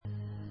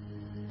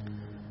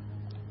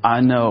I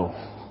know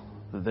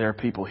that there are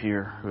people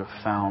here who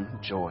have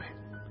found joy.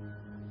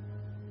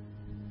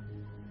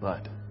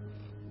 But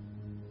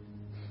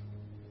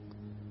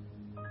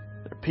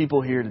there are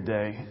people here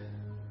today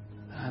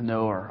that I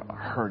know are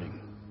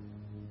hurting.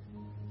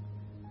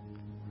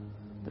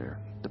 They're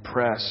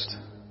depressed,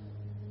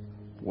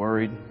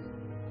 worried,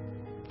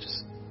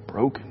 just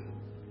broken.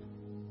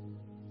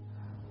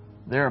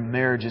 There are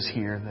marriages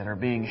here that are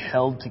being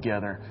held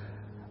together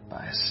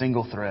by a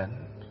single thread.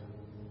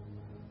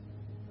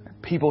 There are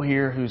people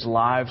here whose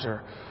lives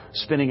are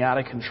spinning out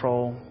of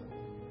control.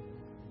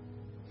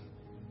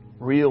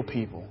 Real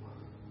people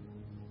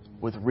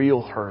with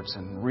real hurts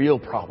and real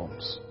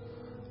problems,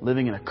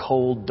 living in a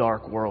cold,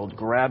 dark world,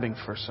 grabbing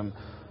for some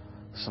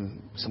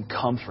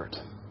comfort,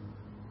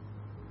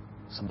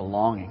 some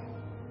belonging,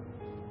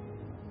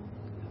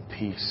 and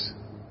peace.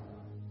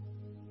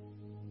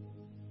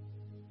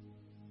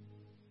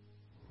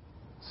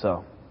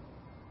 So,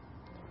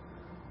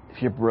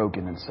 if you're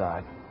broken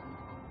inside,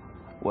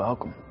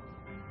 welcome.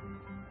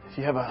 If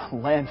you have a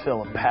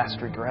landfill of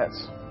past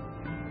regrets,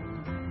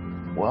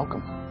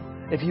 welcome.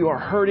 If you are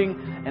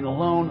hurting and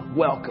alone,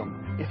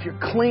 welcome. If you're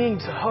clinging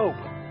to hope,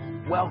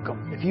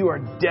 welcome. If you are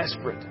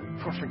desperate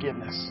for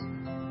forgiveness,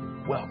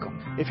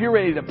 welcome. If you're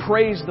ready to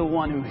praise the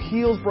one who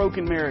heals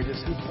broken marriages,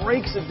 who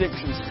breaks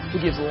addictions, who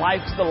gives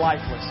life to the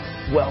lifeless,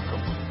 welcome.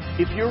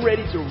 If you're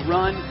ready to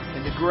run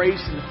in the grace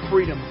and the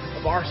freedom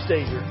of our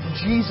Savior,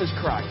 Jesus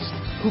Christ,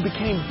 who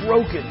became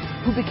broken,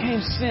 who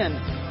became sin,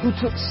 who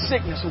took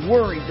sickness,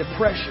 worry,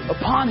 depression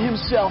upon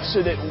Himself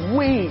so that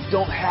we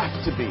don't have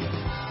to be.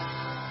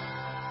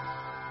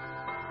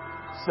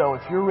 So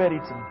if you're ready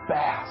to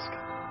bask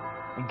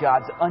in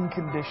God's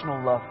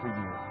unconditional love for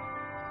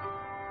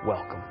you,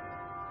 welcome.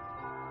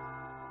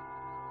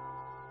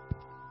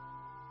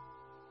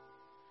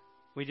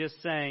 We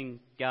just sang,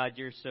 God,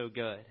 You're So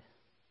Good.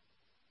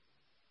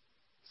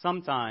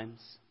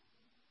 Sometimes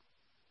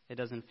it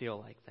doesn't feel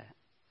like that.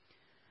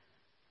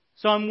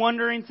 So I'm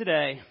wondering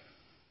today,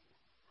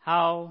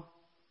 how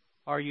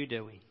are you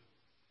doing?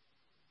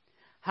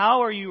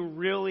 How are you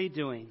really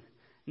doing?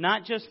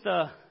 Not just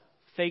the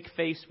fake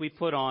face we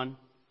put on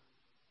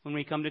when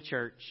we come to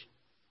church,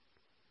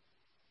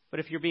 but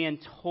if you're being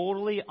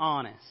totally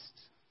honest,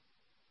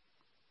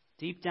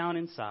 deep down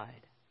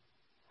inside,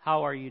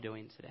 how are you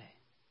doing today?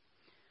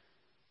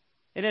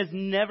 It has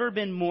never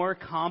been more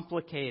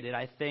complicated,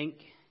 I think,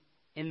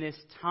 in this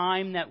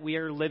time that we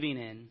are living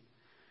in,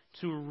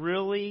 to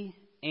really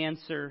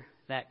answer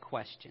that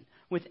question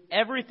with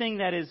everything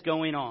that is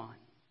going on.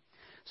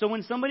 So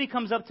when somebody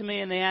comes up to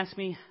me and they ask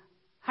me,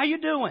 how you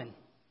doing?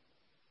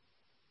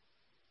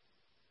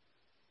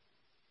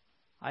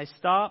 I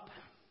stop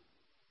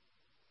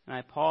and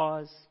I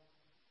pause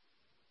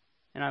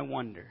and I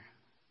wonder,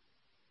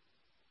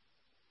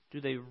 do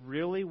they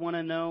really want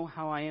to know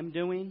how I am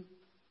doing?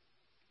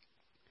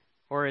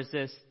 Or is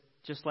this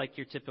just like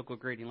your typical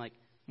greeting, like,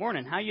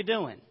 morning, how you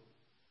doing?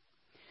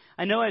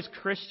 I know as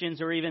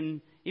Christians or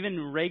even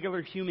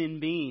regular human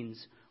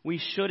beings, we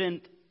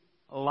shouldn't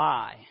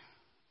lie.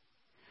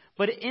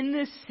 But in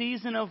this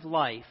season of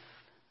life,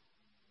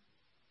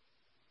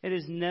 it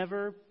has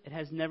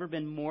never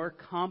been more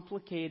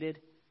complicated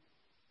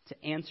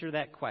to answer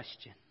that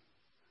question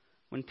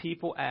when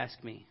people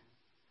ask me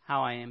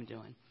how I am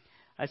doing.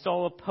 I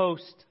saw a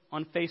post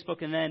on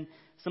Facebook, and then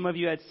some of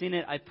you had seen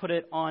it. I put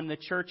it on the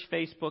church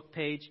Facebook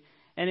page,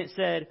 and it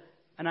said,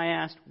 and I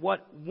asked,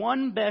 what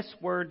one best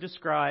word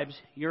describes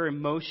your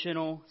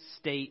emotional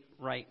state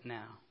right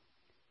now?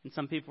 And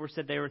some people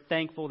said they were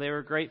thankful, they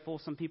were grateful.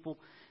 Some people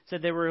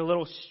said they were a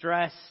little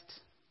stressed.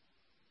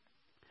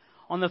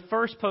 On the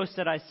first post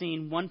that I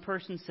seen, one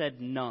person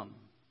said numb.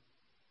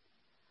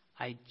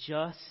 I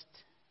just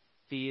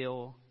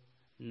feel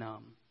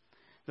numb.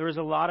 There was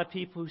a lot of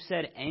people who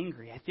said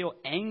angry. I feel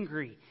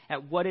angry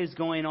at what is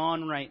going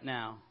on right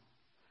now.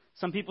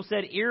 Some people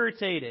said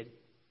irritated,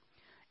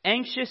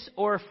 anxious,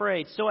 or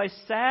afraid. So I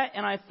sat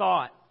and I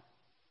thought,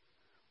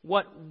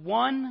 what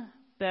one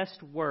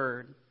best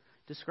word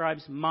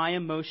describes my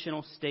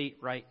emotional state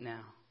right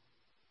now?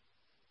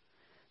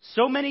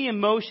 So many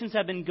emotions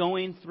have been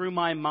going through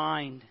my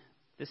mind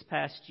this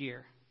past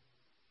year.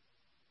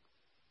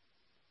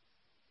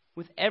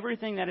 With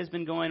everything that has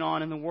been going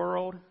on in the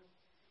world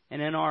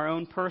and in our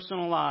own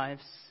personal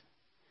lives.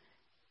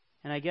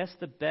 And I guess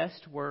the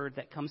best word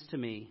that comes to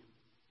me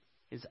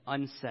is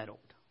unsettled,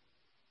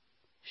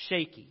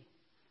 shaky,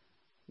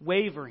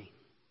 wavering,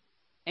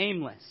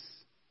 aimless,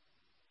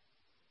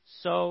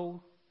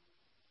 so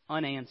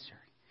unanswered.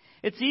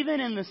 It's even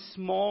in the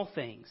small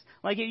things.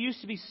 Like it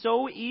used to be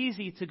so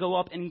easy to go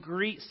up and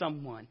greet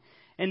someone.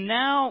 And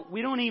now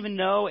we don't even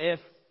know if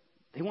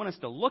they want us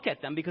to look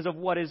at them because of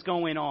what is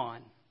going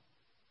on.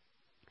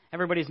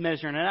 Everybody's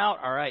measuring it out.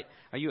 All right,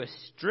 are you a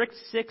strict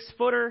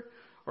 6-footer?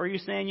 Or are you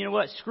saying, you know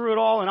what, screw it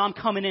all and I'm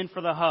coming in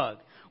for the hug?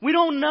 We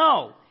don't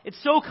know.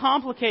 It's so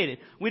complicated.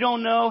 We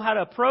don't know how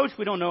to approach.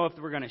 We don't know if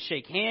we're going to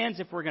shake hands,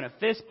 if we're going to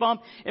fist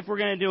bump, if we're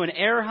going to do an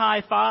air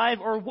high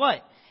five or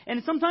what.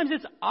 And sometimes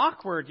it's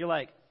awkward. You're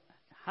like,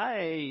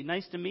 hi,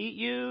 nice to meet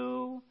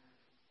you.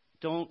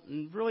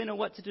 don't really know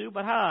what to do,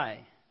 but hi.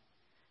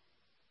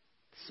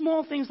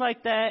 Small things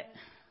like that.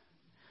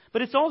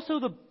 But it's also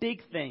the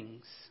big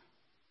things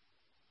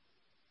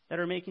that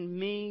are making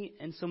me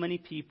and so many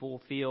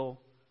people feel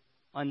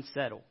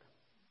unsettled.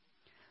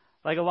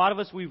 Like a lot of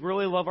us, we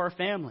really love our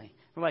family.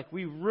 We're like,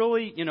 we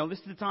really, this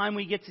is the time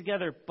we get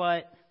together,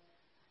 but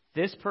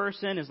this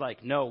person is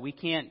like, no, we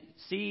can't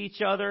see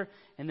each other.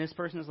 And this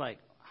person is like,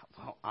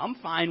 well, I'm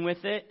fine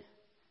with it.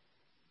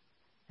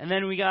 And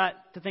then we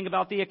got to think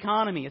about the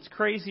economy. It's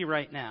crazy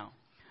right now.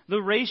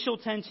 The racial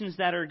tensions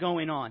that are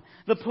going on.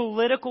 The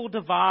political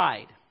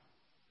divide.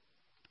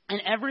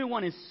 And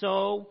everyone is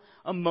so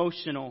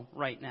emotional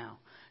right now.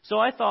 So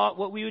I thought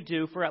what we would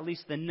do for at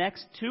least the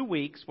next 2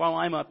 weeks while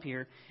I'm up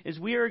here is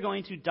we are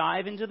going to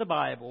dive into the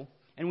Bible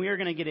and we are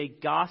going to get a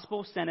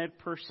gospel-centered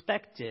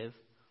perspective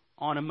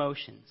on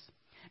emotions.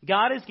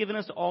 God has given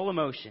us all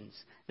emotions.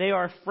 They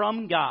are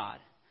from God.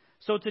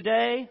 So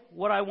today,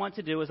 what I want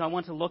to do is I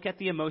want to look at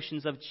the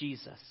emotions of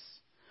Jesus.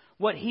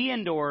 What He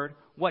endured,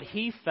 what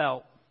He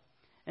felt,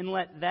 and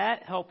let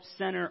that help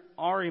center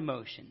our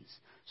emotions.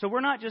 So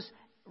we're not just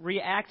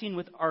reacting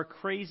with our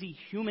crazy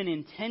human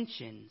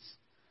intentions,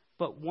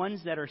 but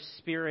ones that are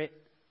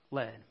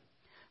Spirit-led.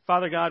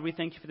 Father God, we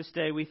thank You for this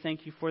day. We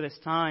thank You for this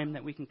time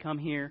that we can come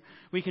here.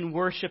 We can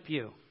worship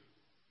You.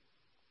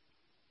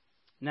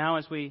 Now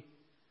as we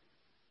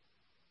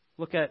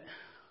look at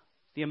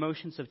the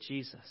emotions of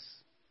Jesus,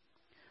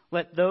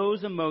 let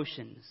those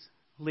emotions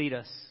lead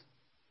us,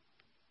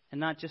 and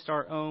not just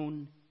our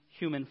own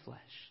human flesh.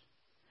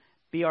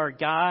 Be our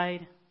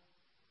guide,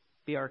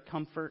 be our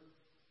comfort,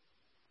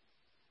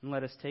 and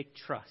let us take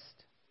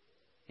trust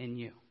in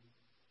You.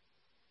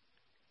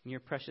 In Your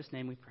precious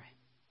name we pray.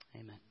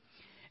 Amen.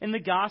 In the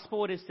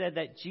gospel, it is said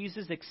that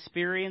Jesus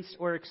experienced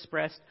or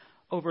expressed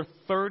over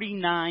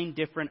 39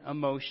 different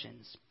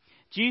emotions.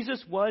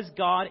 Jesus was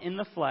God in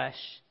the flesh,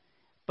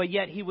 but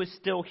yet He was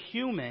still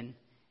human,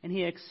 and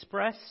He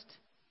expressed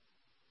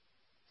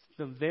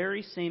the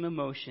very same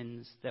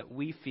emotions that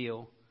we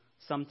feel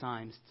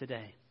sometimes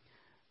today.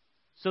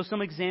 So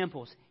some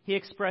examples. He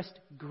expressed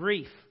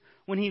grief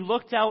when He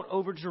looked out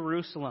over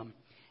Jerusalem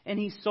and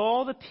He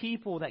saw the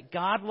people that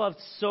God loved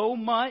so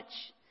much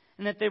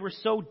and that they were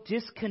so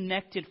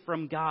disconnected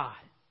from God.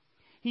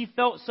 He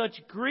felt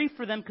such grief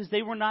for them because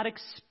they were not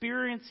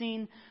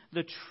experiencing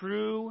the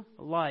true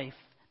life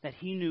that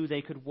He knew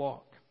they could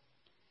walk.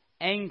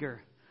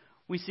 Anger.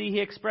 We see He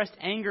expressed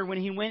anger when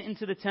He went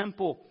into the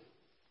temple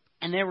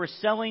and they were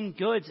selling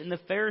goods and the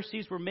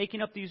Pharisees were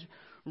making up these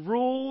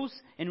rules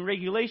and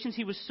regulations.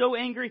 He was so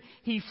angry,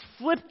 He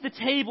flipped the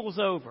tables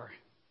over.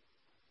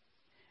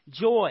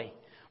 Joy.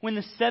 When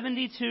the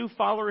 72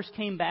 followers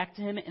came back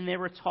to Him and they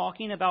were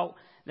talking about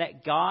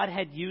that God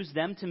had used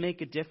them to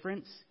make a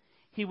difference,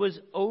 He was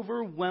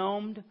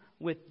overwhelmed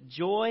with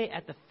joy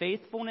at the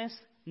faithfulness,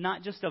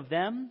 not just of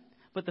them,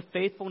 but the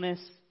faithfulness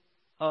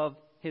of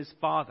His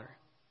Father.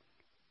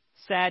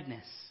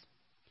 Sadness.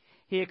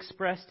 He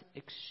expressed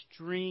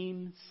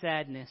extreme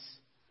sadness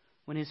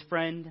when His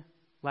friend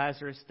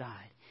Lazarus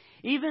died,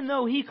 even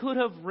though He could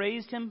have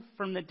raised him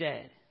from the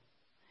dead.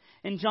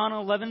 In John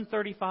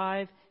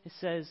 11:35, it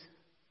says,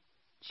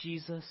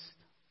 Jesus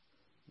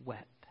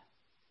wept.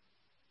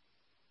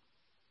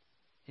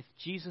 If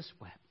Jesus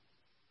wept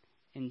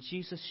and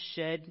Jesus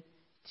shed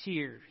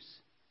tears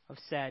of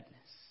sadness,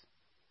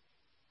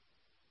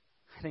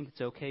 I think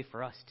it's okay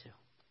for us to.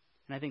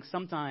 And I think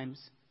sometimes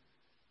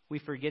we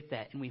forget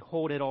that and we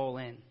hold it all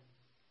in.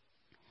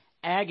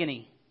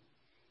 Agony.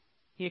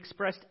 He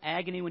expressed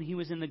agony when He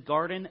was in the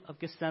Garden of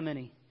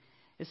Gethsemane.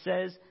 It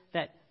says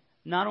that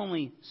not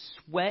only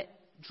sweat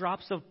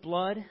drops of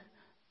blood,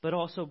 but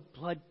also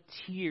blood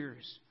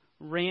tears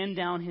ran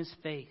down His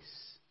face.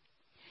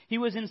 He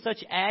was in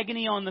such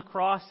agony on the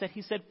cross that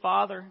He said,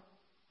 Father,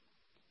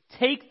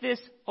 take this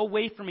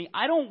away from me.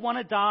 I don't want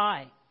to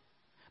die.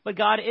 But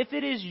God, if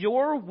it is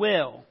Your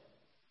will,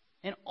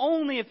 and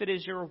only if it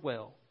is Your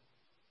will,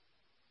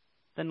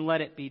 then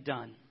let it be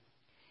done.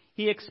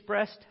 He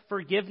expressed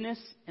forgiveness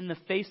in the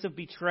face of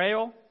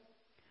betrayal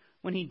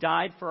when He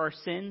died for our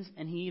sins,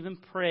 and He even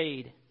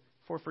prayed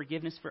for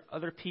forgiveness for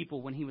other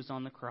people when He was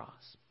on the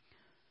cross.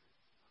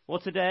 Well,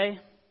 today,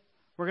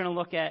 we're going to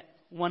look at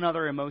one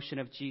other emotion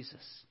of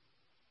Jesus.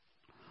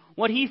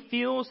 What He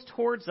feels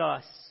towards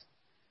us,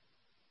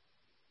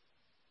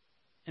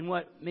 and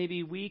what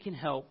maybe we can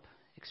help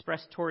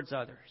express towards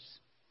others.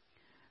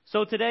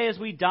 So today, as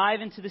we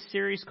dive into the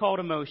series called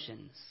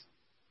Emotions,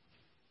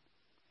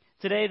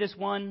 today this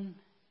one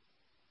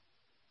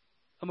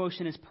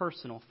emotion is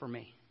personal for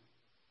me.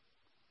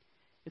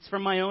 It's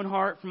from my own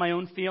heart, from my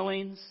own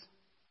feelings,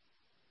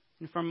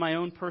 and from my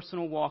own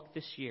personal walk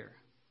this year.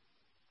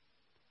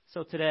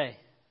 So today,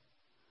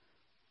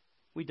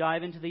 we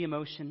dive into the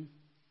emotion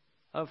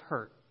of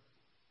hurt.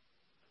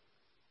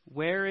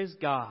 Where is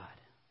God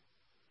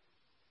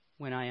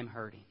when I am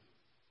hurting?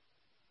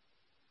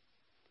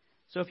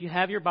 So if you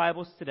have your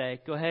Bibles today,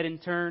 go ahead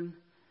and turn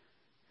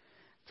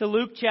to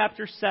Luke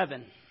chapter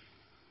 7.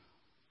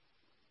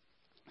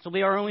 This will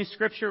be our only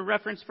scripture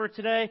reference for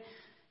today.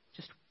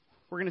 Just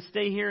We're going to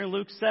stay here in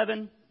Luke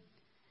 7.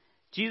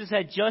 Jesus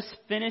had just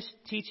finished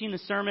teaching the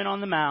Sermon on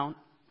the Mount.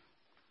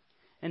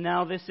 And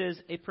now this is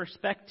a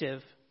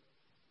perspective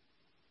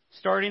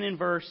starting in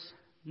verse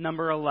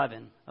number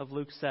 11 of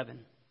Luke 7.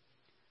 It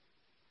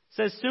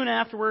says, soon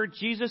afterward,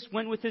 Jesus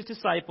went with his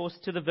disciples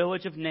to the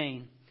village of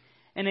Nain,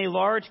 and a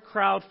large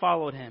crowd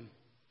followed him.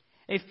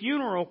 A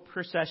funeral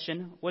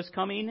procession was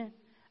coming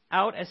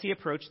out as he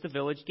approached the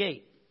village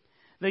gate.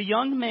 The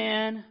young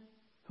man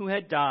who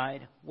had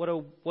died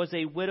was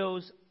a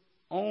widow's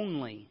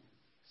only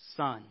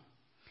son,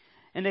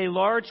 and a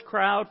large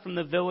crowd from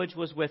the village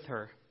was with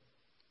her.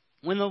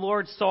 When the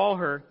Lord saw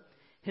her,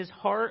 his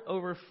heart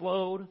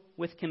overflowed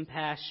with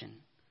compassion.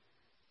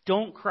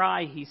 Don't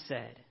cry, he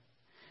said.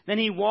 Then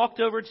he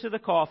walked over to the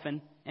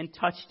coffin and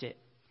touched it,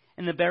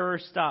 and the bearer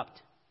stopped.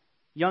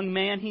 Young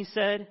man, he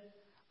said,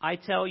 I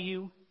tell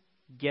you,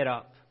 get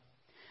up.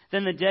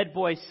 Then the dead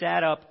boy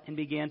sat up and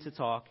began to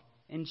talk,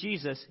 and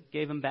Jesus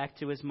gave him back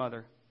to his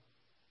mother.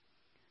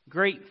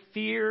 Great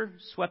fear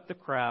swept the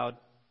crowd,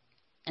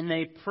 and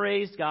they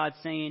praised God,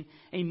 saying,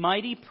 a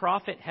mighty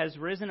prophet has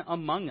risen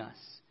among us,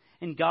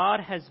 and God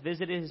has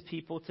visited his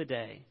people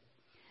today.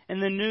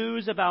 And the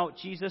news about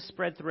Jesus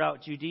spread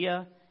throughout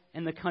Judea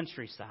and the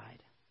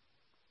countryside.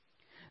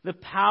 The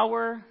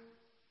power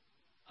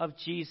of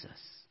Jesus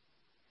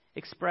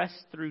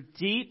expressed through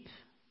deep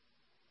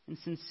and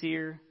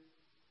sincere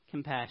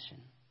compassion.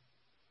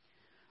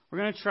 We're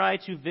going to try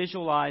to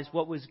visualize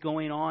what was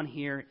going on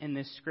here in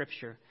this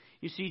scripture.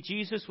 You see,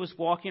 Jesus was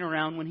walking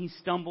around when he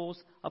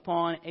stumbles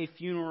upon a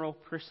funeral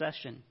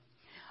procession.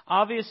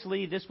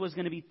 Obviously, this was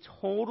going to be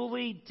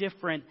totally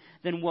different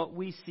than what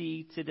we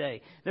see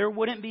today. There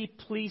wouldn't be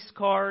police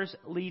cars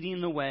leading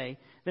the way.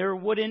 There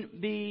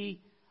wouldn't be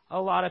a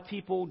lot of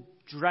people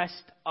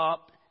dressed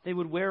up. They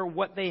would wear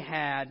what they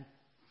had.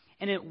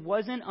 And it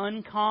wasn't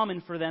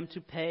uncommon for them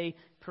to pay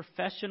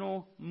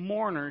professional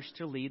mourners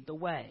to lead the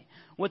way.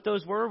 What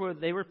those were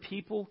they were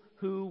people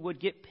who would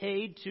get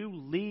paid to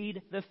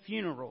lead the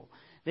funeral.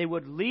 They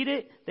would lead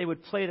it, they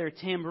would play their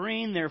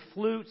tambourine, their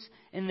flutes,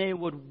 and they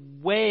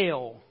would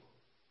wail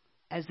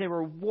as they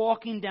were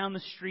walking down the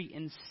street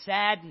in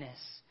sadness,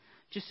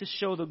 just to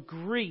show the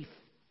grief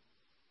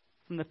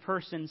from the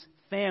person's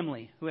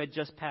family who had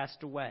just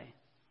passed away.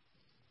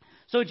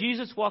 So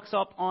Jesus walks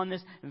up on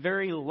this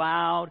very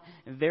loud,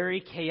 very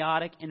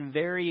chaotic, and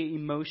very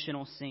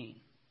emotional scene.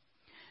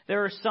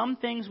 There are some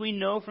things we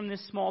know from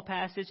this small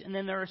passage, and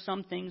then there are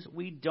some things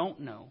we don't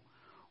know.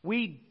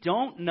 We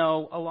don't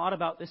know a lot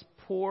about this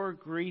poor,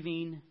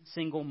 grieving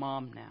single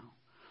mom now.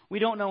 We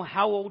don't know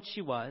how old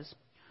she was.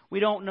 We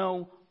don't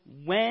know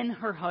when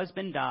her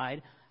husband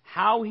died,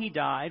 how he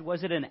died.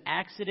 Was it an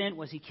accident?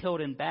 Was he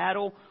killed in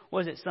battle?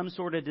 Was it some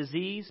sort of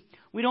disease?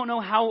 We don't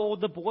know how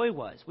old the boy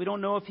was. We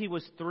don't know if he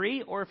was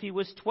 3 or if he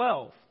was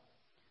 12.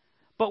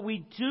 But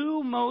we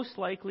do most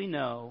likely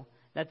know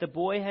that the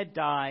boy had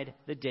died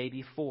the day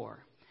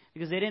before,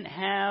 because they didn't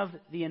have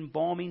the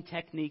embalming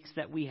techniques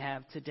that we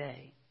have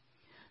today.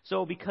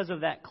 So because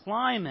of that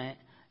climate,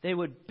 they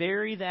would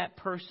bury that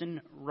person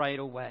right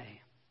away.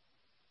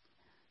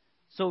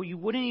 So you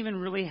wouldn't even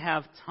really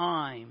have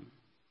time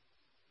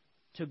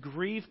to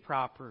grieve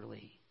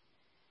properly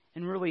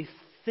and really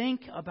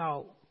think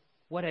about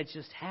what had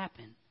just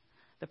happened.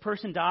 The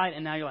person died,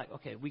 and now you're like,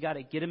 okay, we got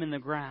to get him in the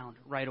ground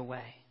right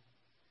away.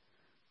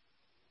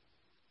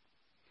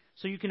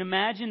 So you can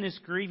imagine this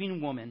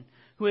grieving woman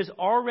who has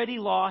already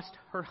lost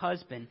her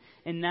husband,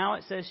 and now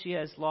it says she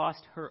has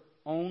lost her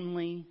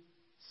only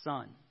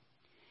son.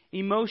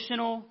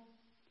 Emotional,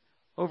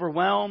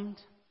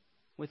 overwhelmed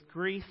with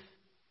grief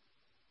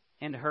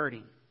and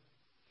hurting.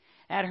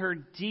 At her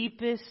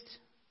deepest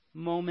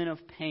moment of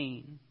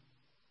pain,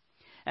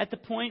 at the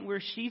point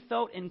where she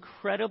felt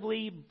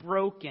incredibly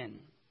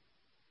broken.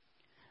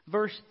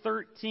 Verse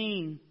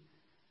 13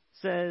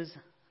 says,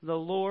 the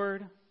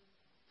Lord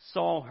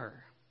saw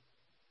her.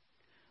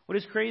 What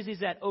is crazy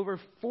is that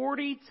over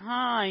 40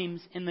 times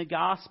in the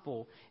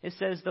gospel, it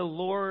says the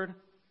Lord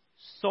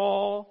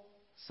saw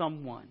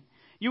someone.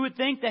 You would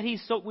think that he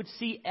would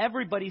see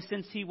everybody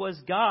since he was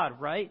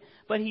God, right?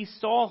 But he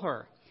saw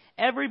her.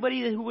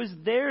 Everybody who was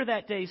there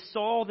that day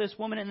saw this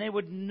woman, and they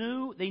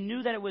knew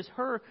that it was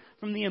her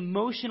from the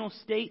emotional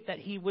state that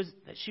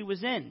she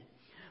was in.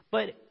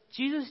 But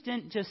Jesus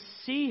didn't just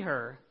see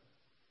her,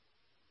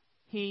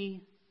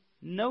 he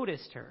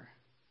noticed her.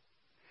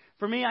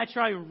 For me, I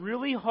try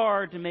really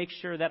hard to make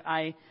sure that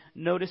I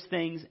notice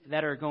things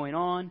that are going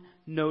on,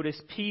 notice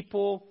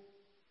people.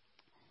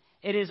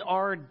 It is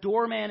our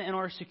doorman and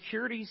our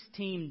security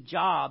team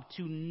job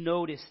to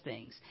notice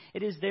things.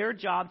 It is their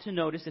job to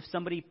notice if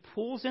somebody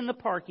pulls in the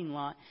parking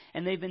lot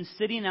and they've been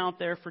sitting out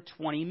there for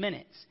 20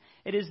 minutes.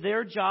 It is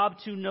their job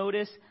to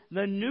notice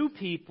the new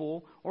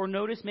people or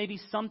notice maybe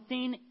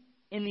something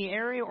in the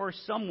area or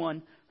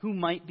someone who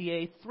might be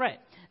a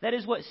threat. That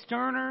is what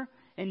Sterner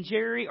and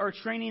Jerry are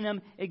training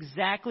them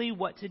exactly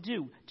what to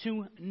do,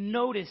 to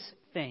notice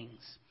things.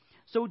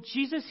 So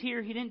Jesus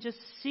here, he didn't just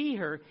see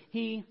her,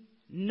 he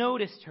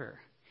noticed her.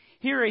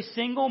 Here, a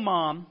single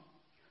mom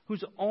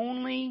whose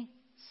only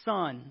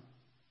son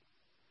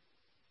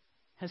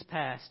has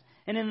passed.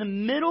 And in the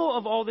middle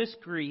of all this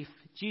grief,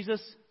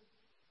 Jesus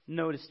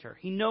noticed her.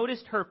 He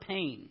noticed her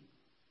pain.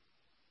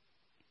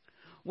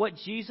 What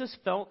Jesus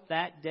felt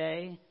that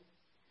day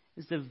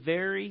is the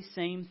very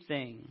same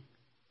thing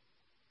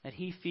that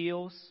he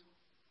feels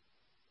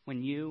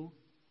when you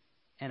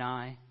and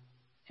I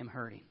am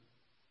hurting.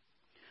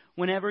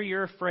 Whenever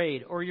you're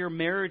afraid or your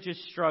marriage is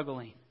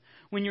struggling,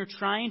 when you're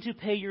trying to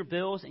pay your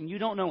bills and you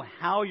don't know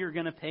how you're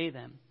going to pay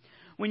them,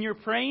 when you're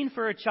praying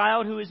for a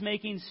child who is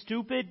making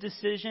stupid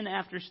decision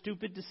after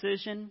stupid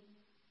decision,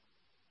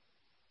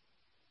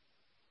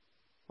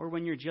 or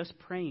when you're just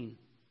praying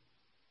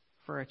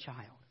for a child,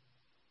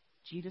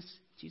 Jesus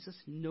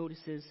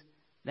notices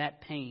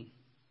that pain.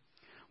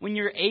 When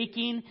you're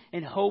aching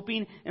and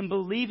hoping and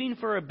believing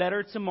for a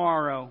better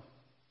tomorrow,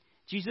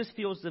 Jesus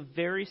feels the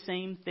very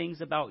same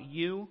things about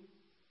you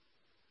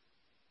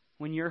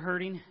when you're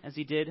hurting as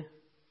he did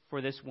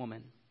for this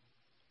woman.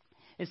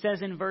 It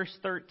says in verse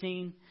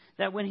 13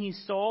 that when he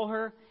saw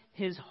her,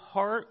 his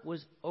heart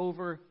was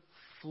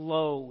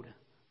overflowed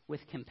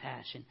with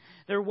compassion.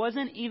 There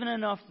wasn't even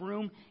enough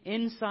room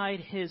inside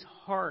his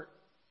heart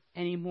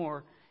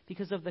anymore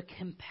because of the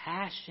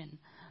compassion,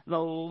 the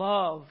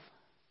love,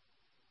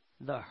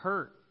 the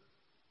hurt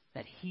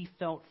that he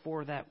felt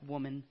for that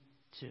woman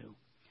too.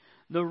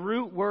 The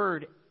root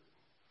word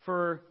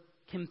for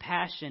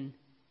compassion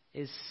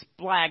is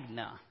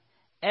splagna.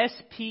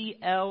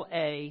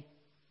 S-P-L-A-G-N-A.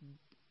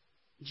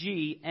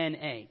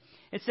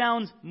 It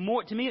sounds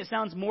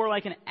more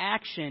like an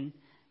action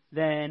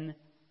than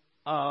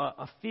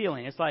a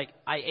feeling. It's like,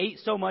 I ate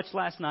so much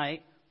last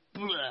night,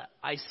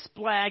 I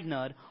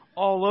splagnaed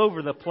all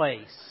over the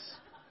place.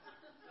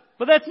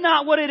 But that's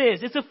not what it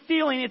is. It's a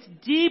feeling. It's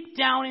deep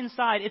down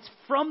inside. It's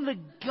from the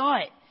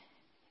gut.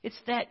 It's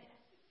that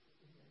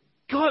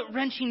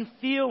gut-wrenching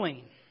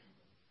feeling.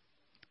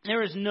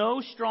 There is no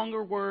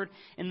stronger word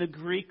in the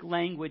Greek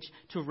language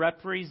to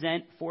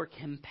represent for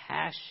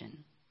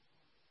compassion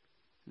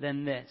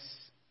than this.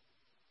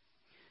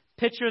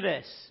 Picture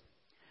this.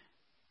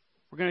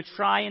 We're going to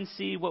try and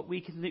see what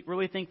we can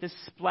really think this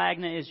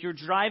splagna is. You're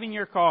driving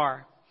your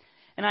car,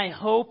 and I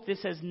hope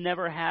this has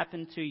never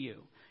happened to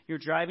you. You're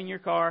driving your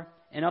car,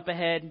 and up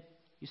ahead,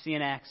 you see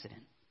an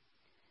accident.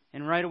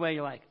 And right away,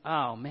 you're like,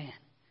 oh, man.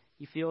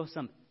 You feel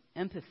some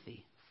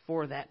empathy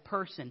for that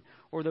person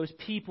or those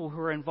people who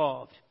are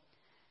involved.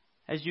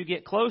 As you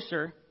get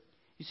closer,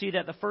 you see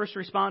that the first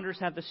responders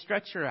have the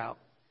stretcher out,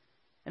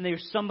 and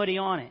there's somebody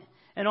on it.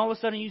 And all of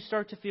a sudden, you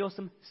start to feel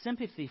some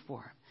sympathy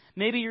for him.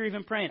 Maybe you're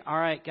even praying, all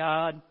right,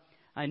 God,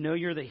 I know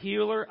you're the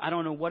healer. I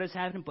don't know what has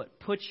happened, but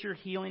put your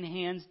healing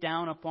hands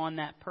down upon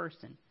that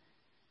person.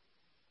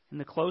 And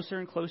the closer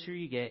and closer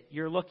you get,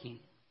 you're looking.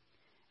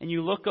 And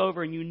you look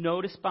over and you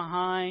notice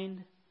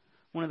behind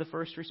one of the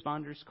first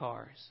responders'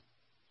 cars.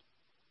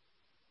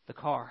 The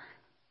car.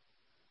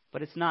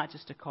 But it's not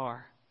just a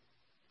car.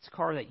 It's a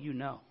car that you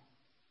know.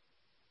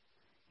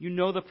 You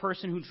know the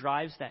person who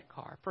drives that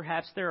car.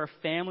 Perhaps they're a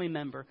family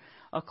member,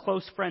 a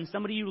close friend,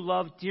 somebody you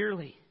love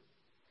dearly.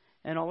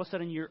 And all of a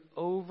sudden you're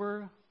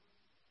overfilled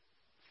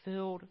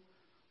with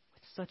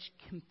such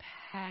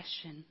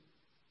compassion.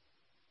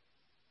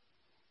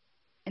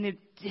 And it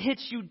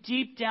hits you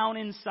deep down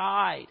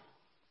inside.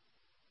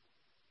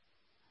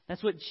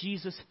 That's what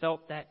Jesus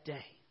felt that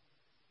day.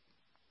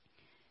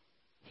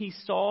 He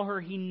saw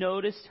her, he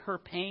noticed her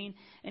pain,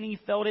 and he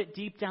felt it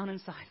deep down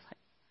inside. Like,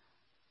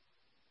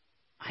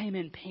 I am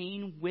in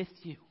pain with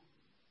you.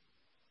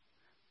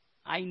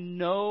 I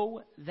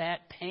know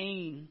that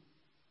pain.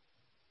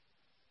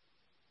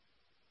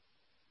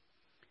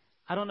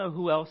 I don't know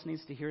who else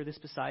needs to hear this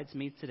besides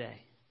me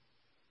today.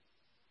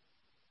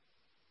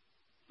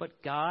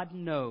 But God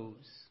knows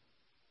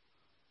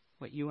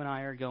what you and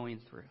I are going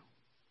through.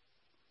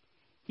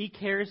 He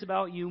cares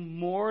about you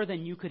more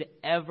than you could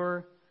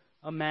ever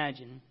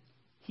imagine.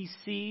 He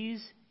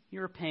sees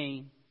your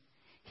pain.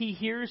 He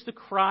hears the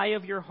cry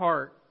of your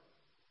heart.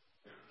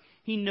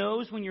 He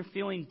knows when you're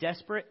feeling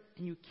desperate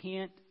and you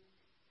can't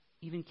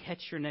even catch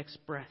your next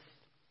breath.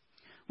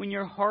 When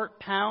your heart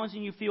pounds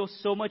and you feel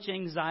so much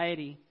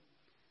anxiety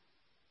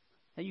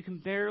that you can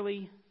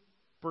barely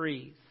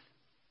breathe.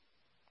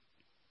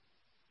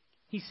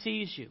 He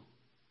sees you.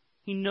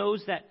 He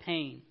knows that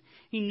pain.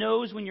 He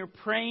knows when you're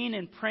praying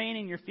and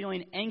you're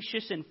feeling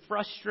anxious and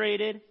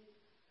frustrated.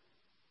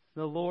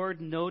 The Lord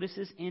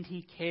notices and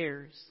He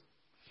cares.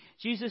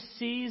 Jesus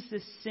sees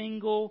this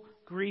single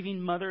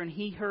grieving mother and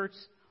He hurts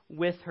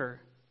with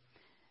her.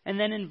 And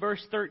then in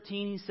verse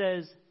 13 He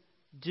says,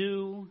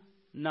 do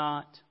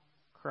not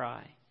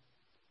cry.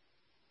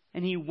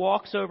 And He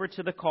walks over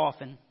to the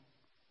coffin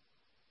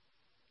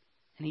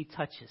and He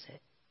touches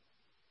it.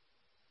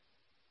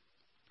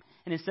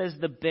 And it says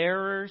the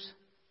bearers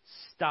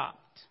stopped.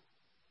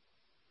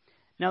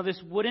 Now,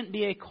 this wouldn't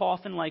be a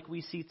coffin like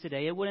we see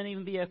today. It wouldn't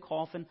even be a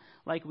coffin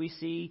like we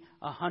see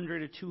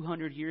 100 or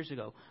 200 years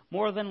ago.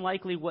 More than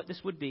likely what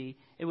this would be,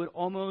 it would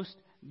almost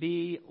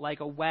be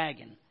like a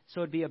wagon. So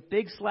it would be a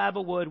big slab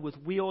of wood with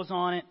wheels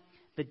on it.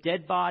 The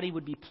dead body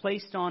would be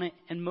placed on it.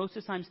 And most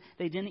of the times,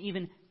 they didn't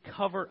even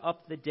cover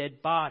up the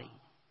dead body.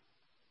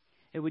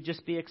 it would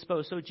just be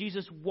exposed. So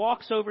Jesus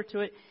walks over to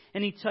it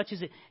and he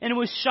touches it. And it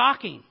was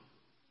shocking.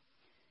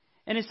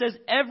 And it says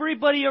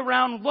everybody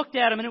around looked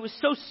at him and it was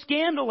so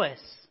scandalous.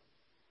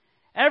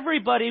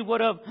 Everybody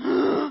would have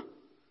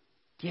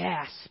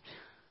gasped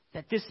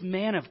that this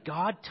man of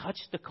God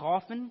touched the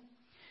coffin.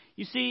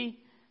 You see,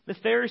 the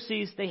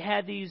Pharisees, they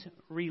had these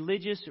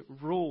religious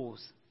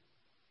rules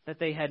that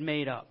they had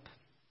made up.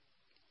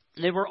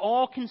 They were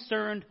all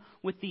concerned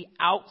with the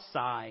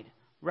outside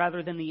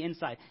rather than the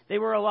inside. They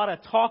were a lot of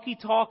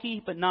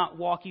talky, but not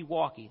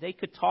walky. They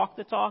could talk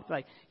the talk,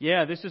 like,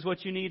 yeah, this is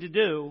what you need to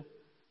do,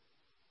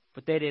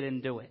 but they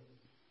didn't do it.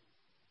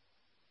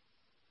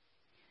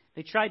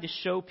 They tried to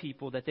show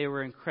people that they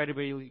were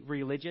incredibly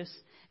religious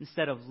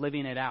instead of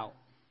living it out.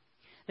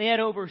 They had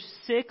over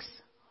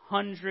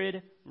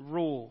 600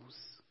 rules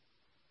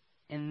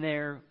in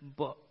their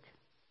book.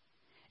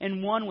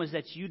 And one was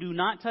that you do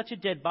not touch a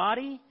dead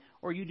body,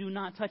 or you do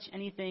not touch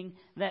anything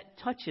that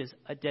touches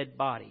a dead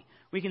body.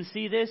 We can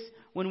see this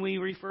when we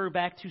refer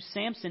back to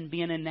Samson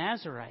being a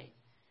Nazirite.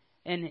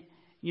 And,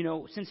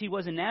 since he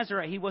was a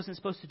Nazirite, he wasn't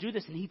supposed to do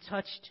this. And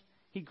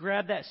he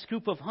grabbed that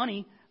scoop of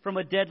honey from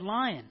a dead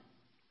lion.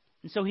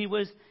 And so he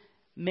was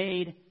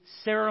made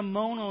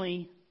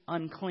ceremonially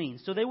unclean.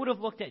 So they would have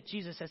looked at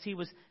Jesus as he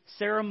was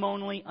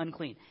ceremonially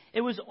unclean.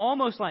 It was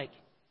almost like,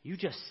 you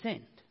just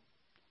sinned.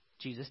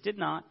 Jesus did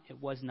not. It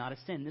was not a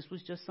sin. This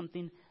was just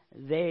something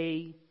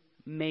they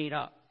made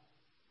up.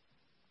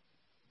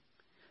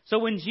 So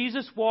when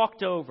Jesus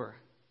walked over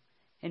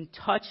and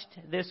touched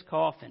this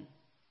coffin,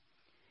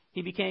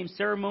 he became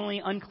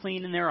ceremonially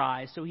unclean in their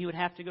eyes. So he would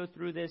have to go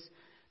through this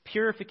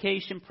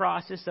purification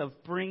process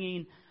of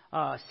bringing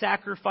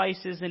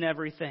sacrifices and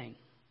everything.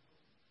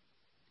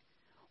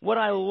 What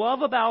I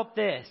love about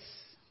this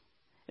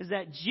is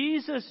that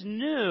Jesus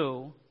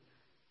knew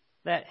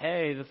that,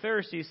 hey, the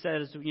Pharisees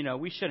says,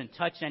 we shouldn't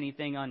touch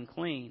anything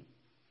unclean.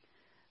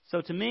 So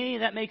to me,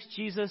 that makes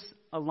Jesus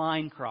a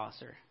line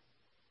crosser.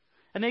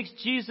 It makes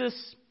Jesus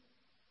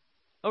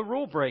a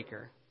rule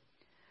breaker.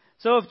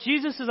 So if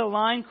Jesus is a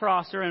line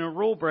crosser and a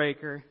rule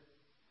breaker,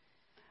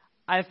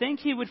 I think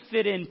he would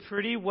fit in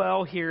pretty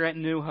well here at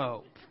New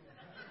Hope.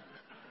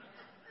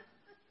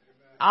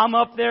 I'm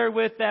up there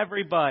with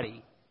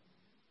everybody.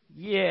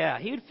 Yeah,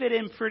 he'd fit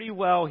in pretty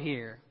well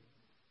here.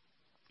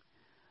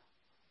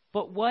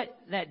 But what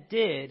that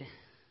did,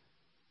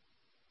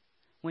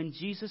 when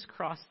Jesus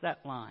crossed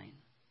that line,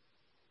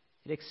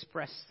 it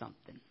expressed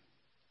something.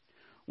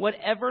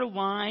 Whatever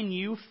line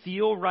you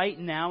feel right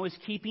now is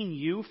keeping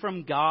you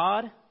from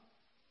God,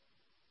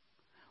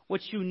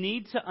 what you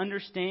need to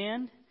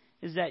understand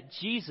is that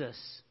Jesus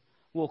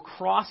will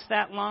cross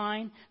that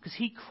line because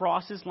he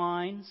crosses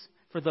lines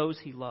for those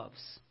he loves.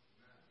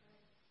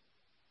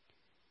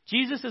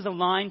 Jesus is a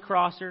line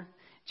crosser.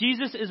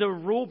 Jesus is a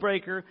rule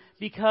breaker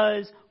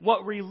because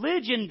what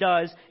religion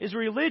does is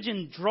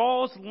religion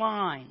draws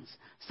lines,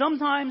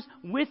 sometimes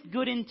with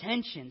good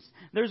intentions.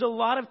 There's a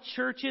lot of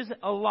churches,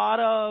 a lot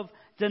of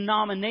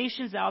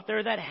denominations out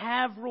there that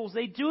have rules.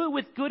 They do it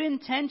with good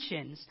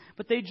intentions,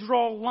 but they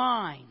draw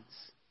lines.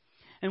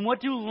 And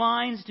what do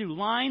lines do?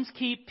 Lines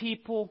keep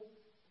people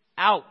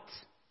out,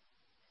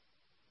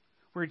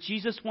 where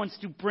Jesus wants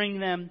to bring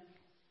them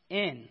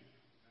in.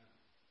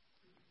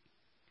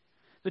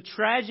 The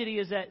tragedy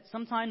is that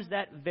sometimes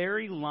that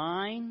very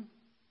line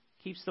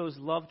keeps those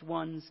loved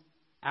ones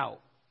out.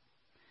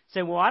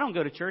 Say, well, I don't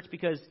go to church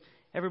because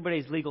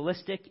everybody's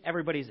legalistic,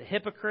 everybody's a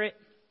hypocrite.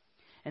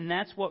 And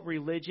that's what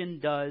religion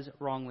does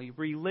wrongly.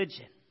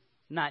 Religion,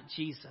 not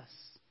Jesus.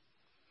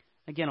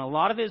 Again, a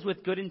lot of it is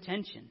with good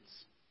intentions.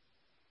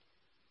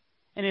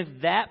 And if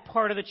that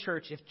part of the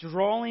church, if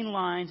drawing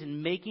lines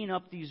and making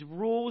up these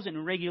rules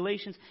and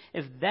regulations,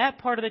 if that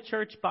part of the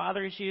church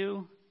bothers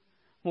you,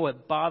 well,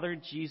 it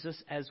bothered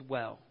Jesus as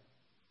well.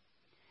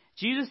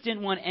 Jesus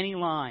didn't want any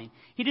line.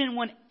 He didn't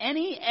want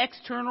any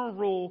external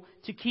rule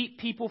to keep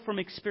people from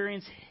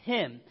experiencing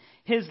Him,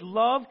 His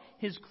love,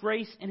 His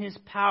grace, and His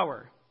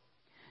power.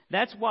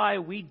 That's why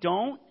we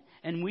don't,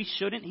 and we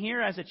shouldn't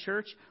here as a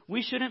church,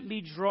 we shouldn't be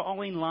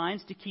drawing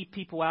lines to keep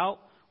people out.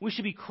 We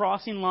should be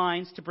crossing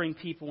lines to bring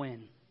people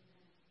in.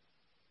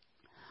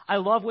 I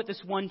love what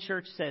this one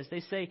church says. They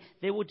say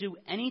they will do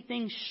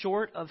anything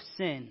short of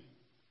sin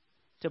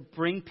to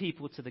bring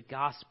people to the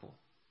gospel,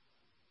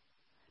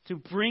 to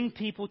bring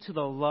people to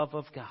the love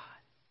of God.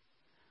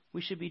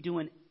 We should be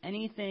doing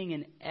anything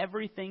and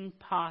everything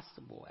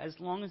possible, as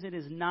long as it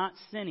is not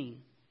sinning,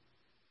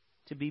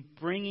 to be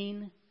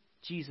bringing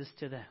Jesus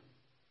to them.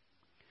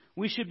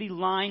 We should be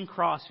line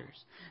crossers.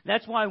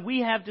 That's why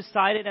we have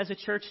decided as a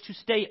church to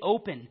stay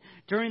open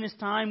during this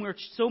time where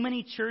so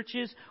many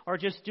churches are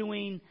just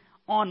doing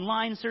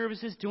online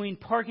services, doing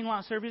parking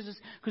lot services,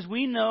 because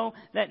we know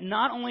that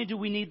not only do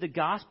we need the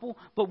gospel,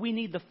 but we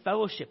need the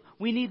fellowship.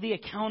 We need the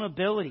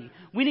accountability.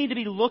 We need to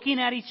be looking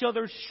at each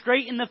other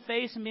straight in the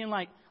face and being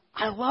like,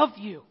 I love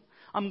you.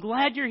 I'm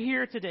glad you're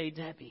here today,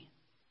 Debbie.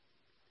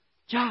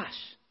 Josh,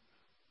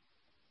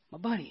 my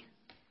buddy,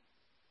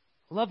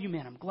 I love you,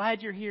 man. I'm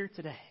glad you're here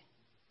today.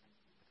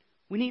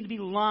 We need to be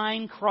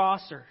line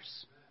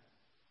crossers.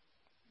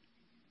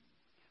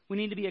 We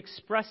need to be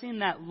expressing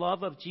that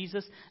love of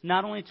Jesus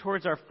not only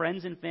towards our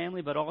friends and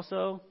family, but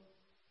also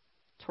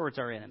towards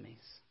our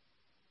enemies.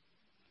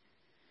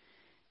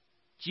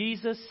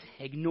 Jesus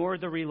ignored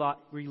the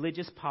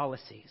religious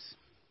policies.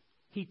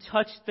 He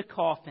touched the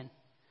coffin,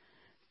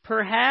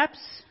 perhaps,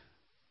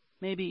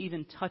 maybe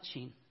even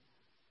touching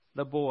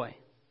the boy.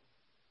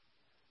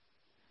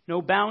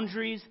 No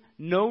boundaries,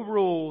 no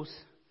rules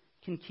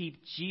can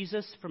keep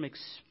Jesus from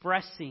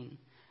expressing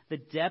the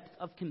depth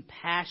of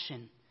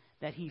compassion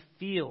that he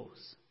feels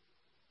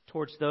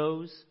towards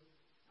those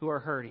who are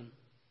hurting.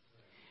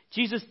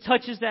 Jesus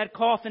touches that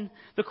coffin.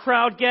 The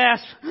crowd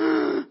gasps.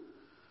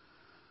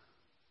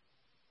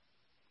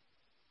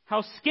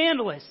 How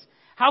scandalous.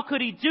 How could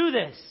he do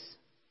this?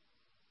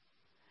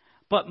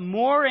 But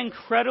more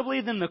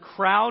incredibly than the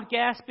crowd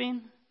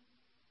gasping,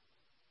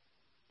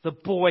 the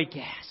boy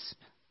gasped.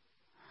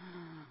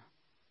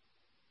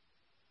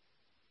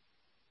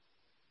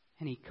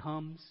 And he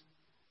comes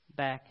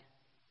back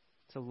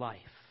to life.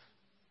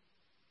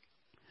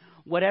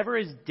 Whatever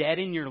is dead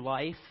in your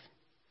life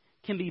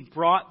can be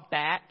brought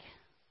back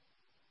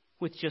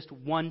with just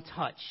one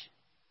touch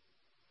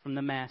from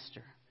the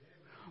Master.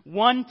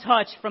 One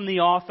touch from the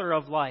author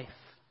of life.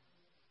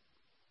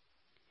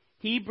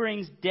 He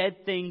brings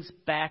dead things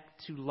back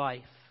to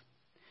life.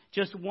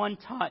 Just one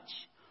touch,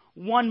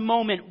 one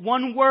moment,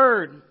 one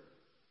word.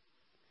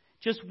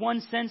 Just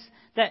one sense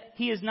that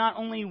he is not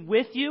only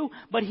with you,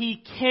 but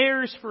he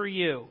cares for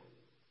you.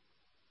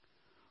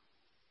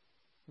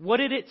 What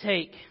did it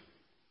take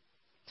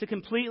to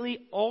completely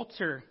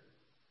alter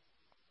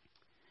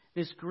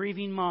this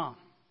grieving mom?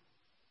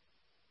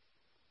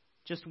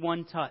 Just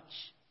one touch.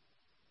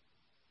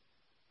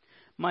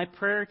 My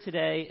prayer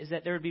today is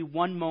that there would be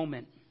one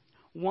moment,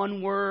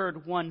 one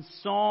word, one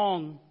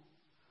song,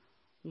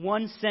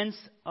 one sense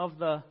of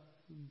the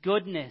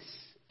goodness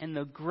and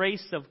the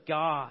grace of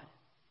God.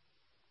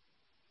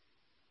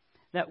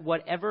 That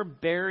whatever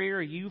barrier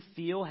you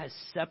feel has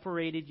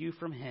separated you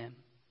from Him,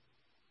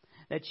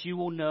 that you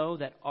will know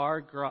that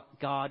our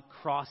God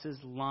crosses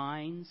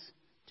lines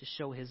to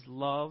show His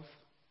love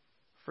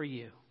for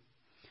you.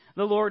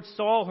 The Lord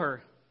saw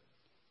her.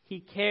 He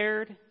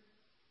cared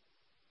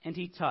and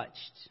He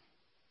touched.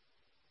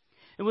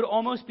 It would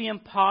almost be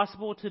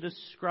impossible to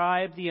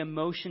describe the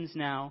emotions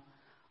now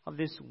of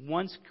this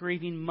once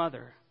grieving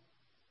mother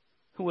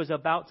who was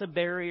about to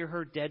bury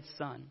her dead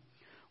son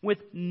with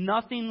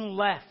nothing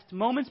left.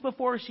 Moments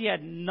before, she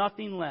had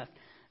nothing left.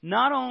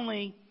 Not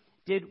only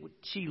did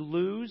she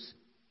lose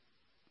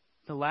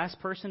the last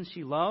person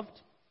she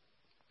loved,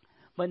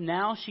 but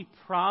now she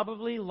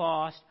probably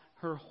lost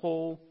her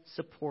whole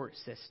support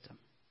system.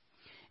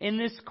 In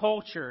this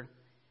culture,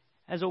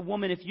 as a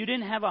woman, if you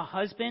didn't have a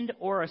husband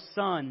or a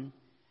son,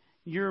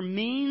 your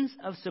means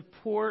of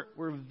support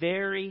were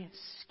very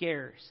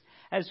scarce.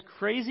 As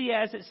crazy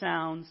as it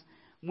sounds,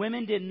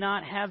 women did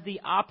not have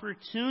the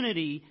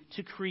opportunity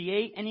to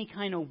create any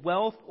kind of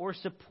wealth or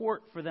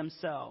support for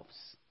themselves.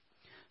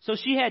 So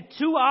she had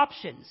two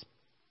options.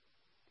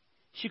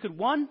 She could,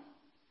 one,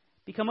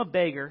 become a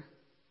beggar,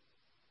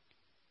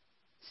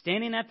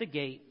 standing at the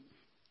gate,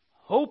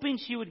 hoping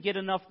she would get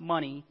enough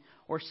money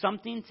or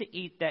something to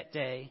eat that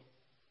day,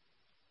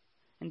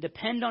 and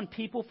depend on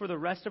people for the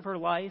rest of her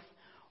life.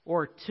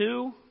 Or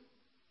two,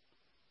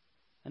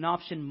 an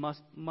option much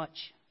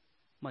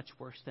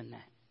worse than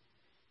that.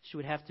 She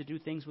would have to do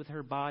things with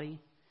her body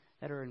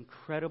that are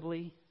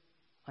incredibly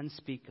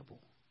unspeakable.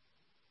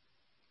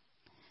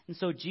 And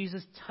so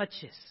Jesus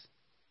touches,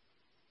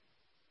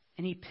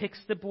 and He picks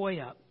the boy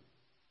up,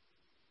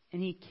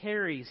 and He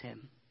carries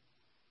him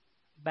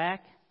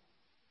back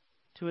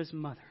to his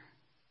mother.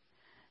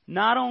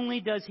 Not only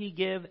does He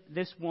give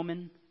this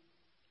woman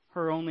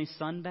her only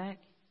son back,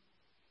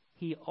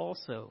 He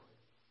also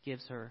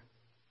gives her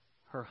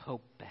her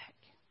hope back.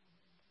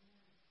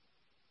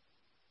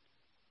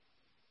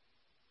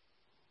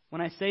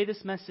 When I say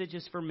this message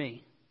is for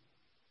me,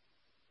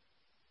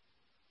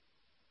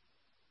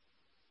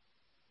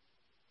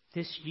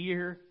 this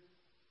year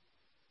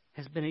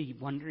has been a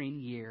wondering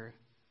year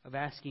of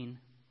asking,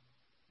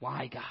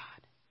 why God?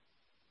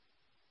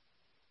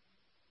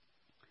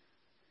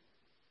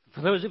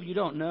 For those of you who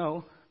don't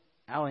know,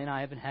 Allie and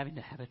I have been having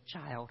to have a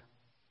child.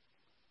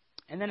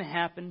 And then it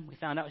happened. We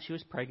found out she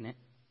was pregnant.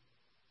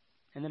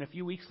 And then a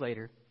few weeks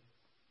later,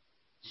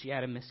 she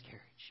had a miscarriage.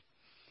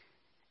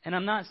 And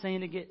I'm not saying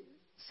to get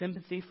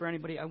sympathy for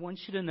anybody. I want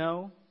you to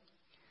know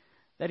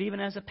that even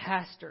as a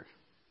pastor,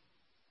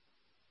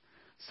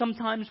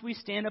 sometimes we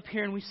stand up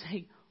here and we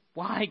say,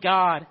 why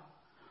God?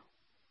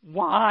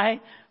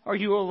 Why are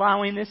you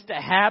allowing this to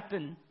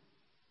happen?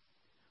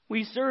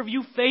 We serve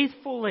you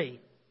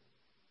faithfully.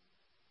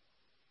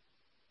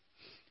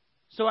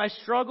 So I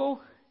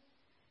struggle,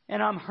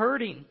 and I'm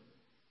hurting,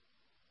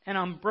 and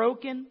I'm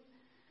broken,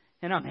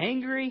 and I'm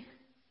angry,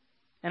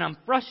 and I'm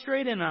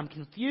frustrated, and I'm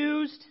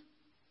confused.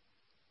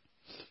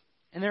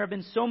 And there have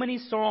been so many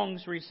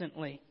songs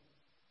recently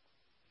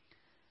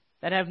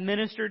that have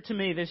ministered to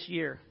me this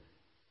year.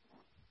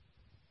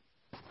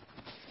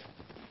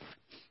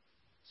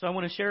 So I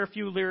want to share a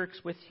few lyrics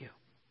with you.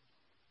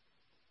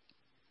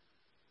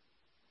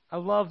 I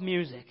love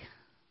music.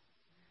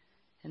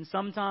 And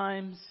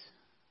sometimes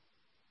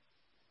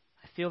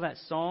I feel that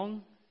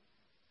song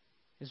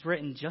is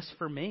written just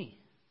for me.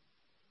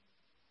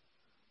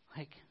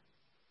 Like,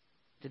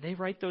 did they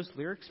write those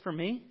lyrics for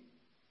me?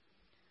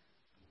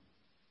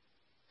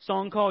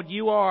 Song called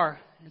You Are.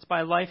 It's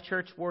by Life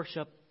Church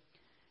Worship.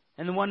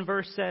 And the one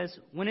verse says,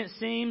 when it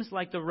seems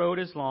like the road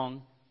is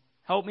long,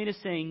 help me to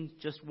sing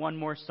just one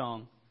more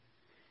song.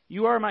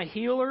 You are my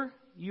healer.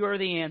 You are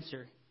the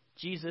answer.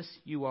 Jesus,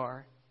 you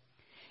are.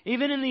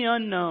 Even in the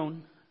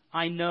unknown,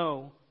 I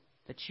know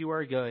that you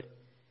are good.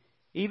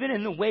 Even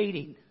in the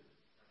waiting,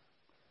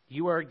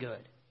 you are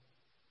good.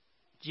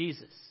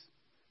 Jesus,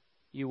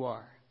 you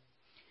are.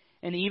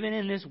 And even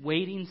in this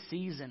waiting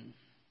season,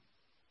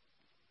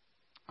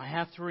 I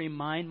have to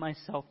remind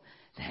myself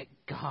that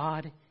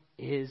God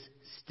is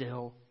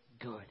still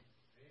good. Amen.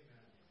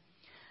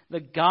 The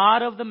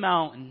God of the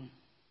mountain,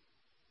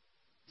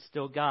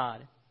 still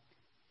God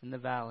in the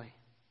valley.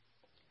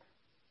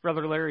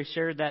 Brother Larry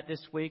shared that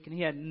this week, and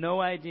he had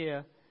no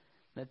idea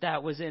that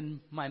that was in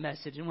my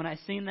message. And when I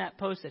seen that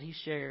post that he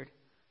shared,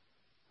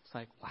 it's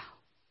like, wow.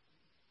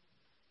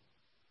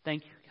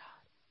 Thank you, God.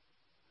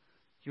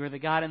 You are the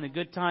God in the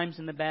good times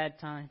and the bad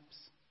times.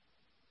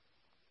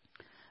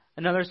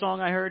 Another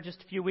song I heard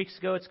just a few weeks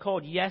ago, it's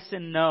called Yes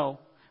and No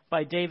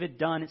by David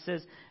Dunn. It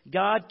says,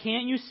 God,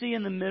 can't you see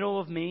in the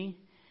middle of me?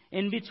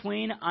 In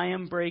between, I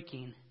am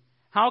breaking.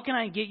 How can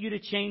I get you to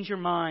change your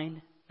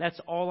mind? That's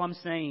all I'm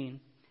saying.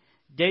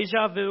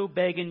 Deja vu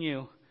begging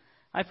you.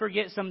 I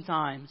forget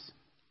sometimes.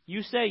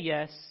 You say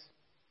yes.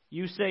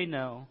 You say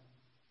no.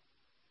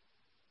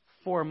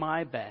 For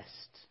my best.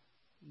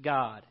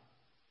 God,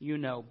 you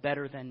know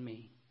better than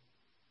me.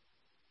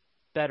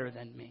 Better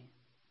than me.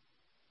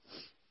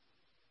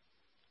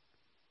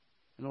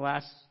 And the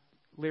last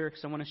lyrics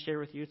I want to share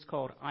with you, it's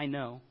called I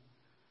Know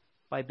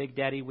by Big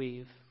Daddy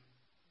Weave.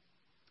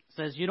 It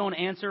says, you don't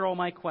answer all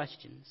my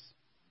questions,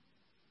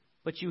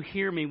 but you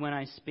hear me when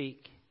I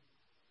speak.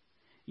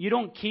 You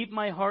don't keep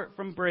my heart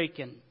from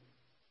breaking,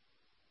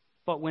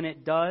 but when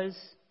it does,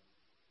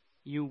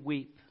 you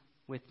weep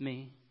with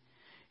me.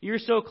 You're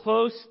so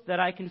close that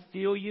I can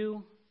feel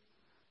you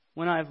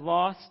when I've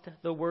lost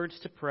the words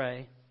to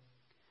pray.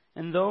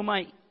 And though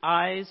my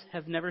eyes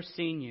have never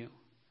seen you,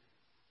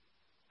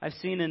 I've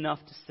seen enough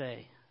to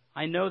say.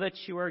 I know that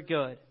you are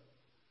good.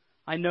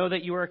 I know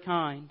that you are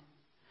kind.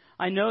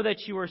 I know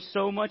that you are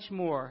so much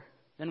more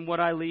than what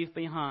I leave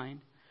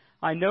behind.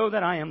 I know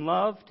that I am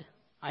loved.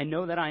 I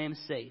know that I am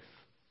safe.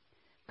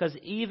 Because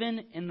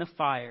even in the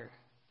fire,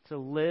 to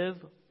live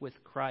with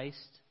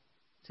Christ,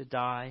 to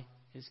die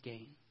is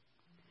gain.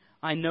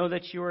 I know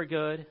that you are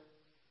good.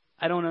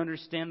 I don't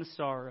understand the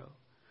sorrow,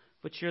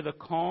 but you're the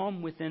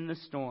calm within the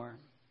storm.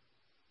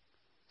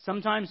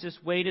 Sometimes this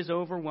weight is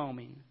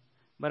overwhelming,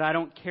 but I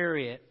don't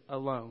carry it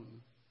alone.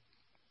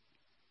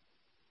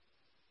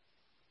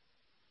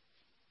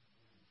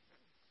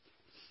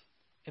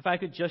 If I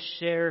could just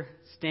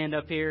stand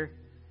up here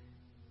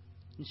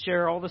and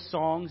share all the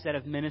songs that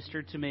have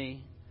ministered to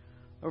me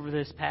over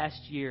this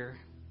past year.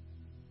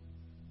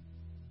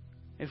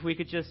 If we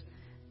could just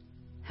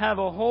have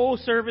a whole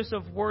service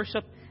of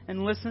worship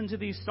and listen to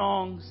these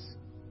songs,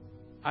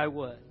 I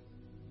would.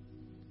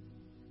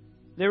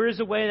 There is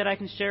a way that I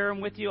can share them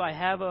with you. I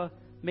have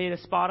made a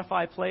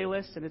Spotify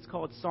playlist, and it's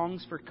called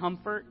Songs for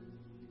Comfort.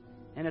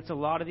 And it's a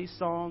lot of these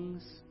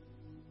songs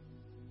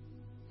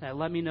that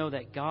let me know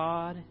that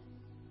God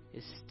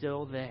is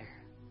still there.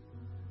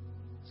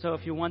 So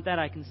if you want that,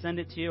 I can send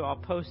it to you. I'll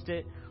post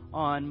it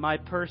on my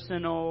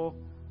personal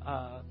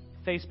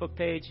Facebook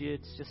page.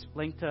 It's just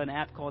linked to an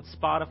app called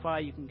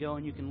Spotify. You can go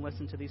and you can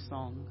listen to these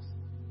songs.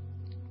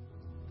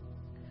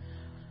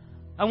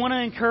 I want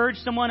to encourage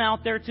someone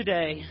out there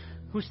today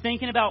who's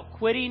thinking about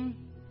quitting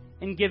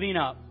and giving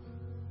up.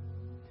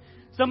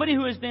 Somebody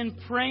who has been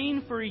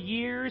praying for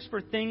years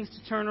for things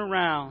to turn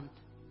around.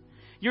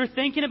 You're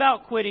thinking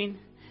about quitting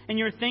and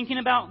you're thinking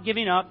about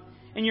giving up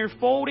and you're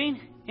folding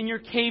and you're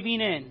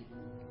caving in.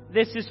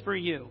 This is for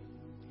you.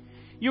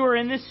 You are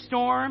in this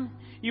storm.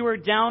 You are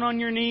down on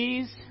your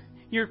knees.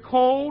 You're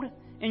cold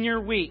and you're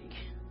weak.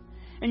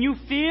 And you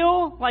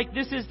feel like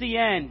this is the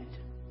end.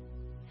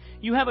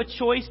 You have a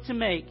choice to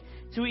make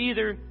to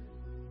either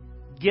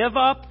give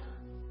up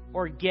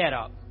or get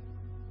up.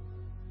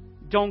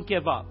 Don't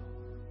give up.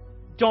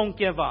 Don't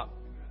give up.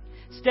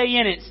 Stay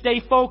in it.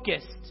 Stay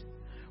focused.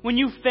 When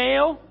you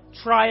fail,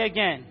 try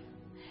again.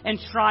 And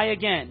try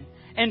again.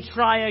 And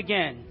try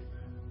again.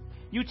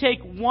 You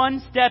take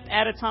one step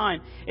at a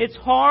time. It's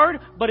hard,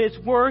 but it's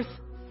worth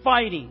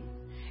fighting.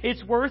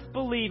 It's worth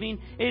believing.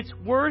 It's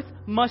worth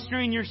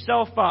mustering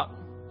yourself up.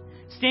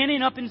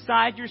 Standing up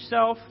inside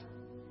yourself.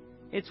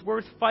 It's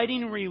worth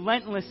fighting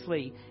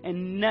relentlessly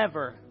and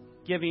never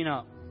giving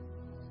up.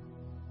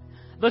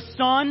 The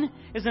sun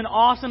is an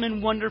awesome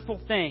and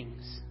wonderful thing.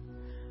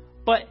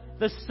 But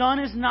the sun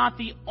is not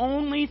the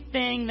only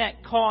thing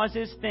that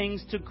causes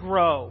things to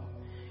grow.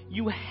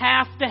 You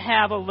have to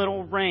have a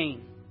little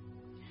rain.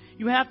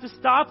 You have to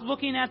stop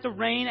looking at the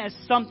rain as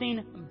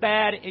something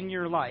bad in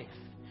your life.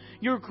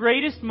 Your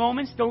greatest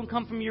moments don't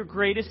come from your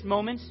greatest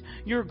moments.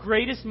 Your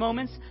greatest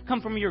moments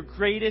come from your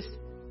greatest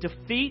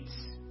defeats,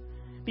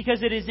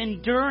 because it is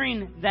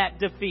enduring that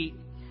defeat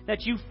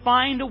that you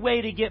find a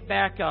way to get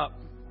back up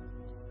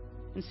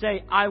and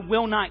say, I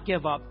will not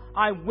give up.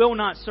 I will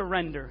not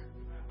surrender.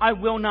 I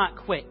will not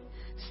quit.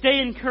 Stay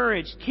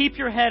encouraged. Keep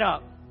your head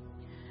up.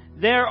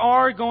 There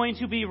are going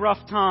to be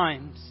rough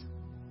times,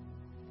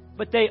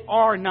 but they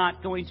are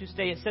not going to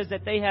stay. It says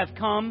that they have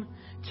come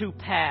to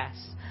pass.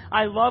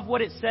 I love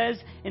what it says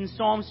in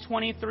Psalms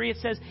 23. It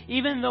says,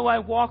 even though I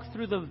walk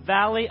through the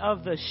valley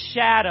of the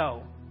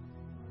shadow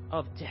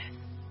of death.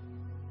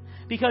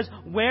 Because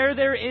where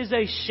there is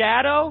a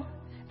shadow,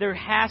 there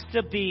has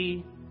to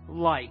be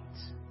light.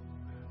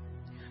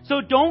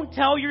 So don't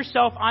tell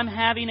yourself, I'm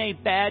having a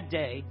bad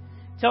day.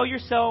 Tell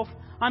yourself,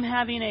 I'm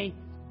having a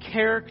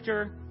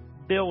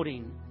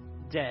character-building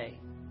day.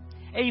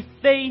 A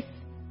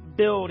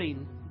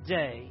faith-building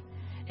day.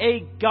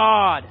 A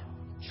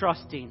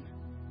God-trusting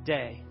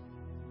day.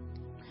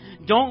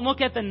 Don't look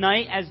at the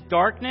night as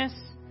darkness,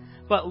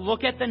 but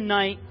look at the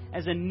night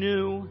as a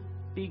new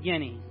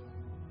beginning.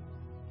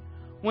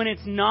 When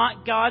it's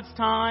not God's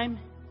time,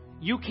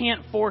 you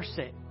can't force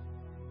it.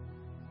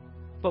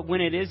 But when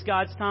it is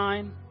God's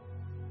time,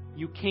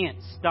 you can't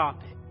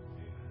stop it.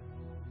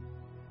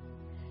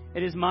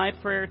 It is my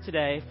prayer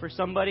today for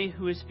somebody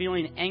who is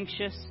feeling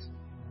anxious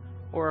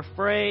or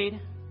afraid,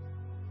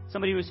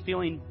 somebody who is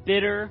feeling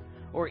bitter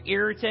or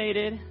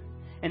irritated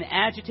and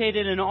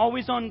agitated and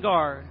always on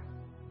guard,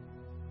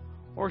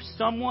 or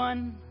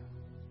someone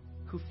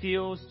who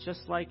feels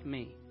just like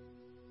me,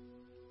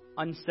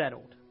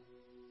 unsettled.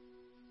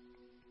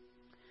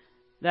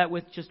 That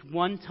with just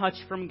one touch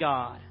from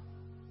God,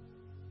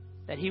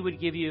 that He would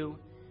give you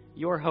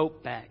your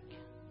hope back.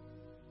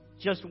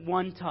 Just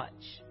one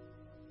touch.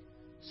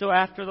 So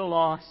after the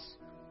loss,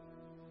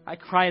 I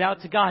cried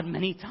out to God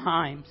many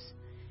times,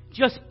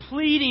 just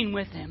pleading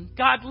with Him,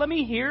 God, let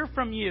me hear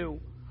from You.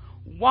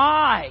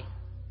 Why?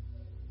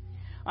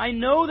 I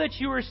know that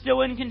You are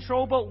still in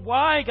control, but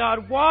why,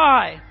 God,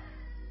 why?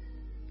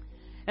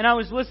 And I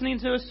was listening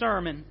to a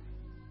sermon,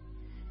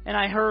 and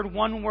I heard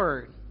one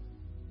word.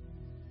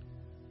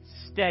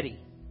 Steady.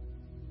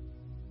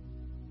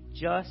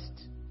 Just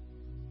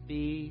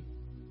be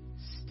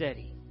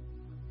steady.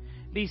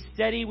 Be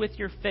steady with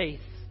your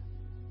faith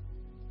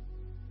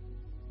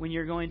when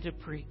you're going to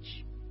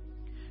preach.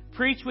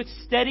 Preach with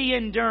steady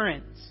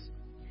endurance.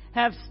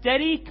 Have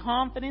steady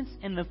confidence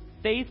in the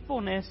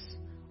faithfulness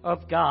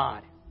of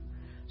God.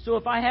 So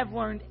if I have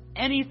learned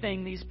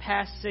anything these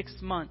past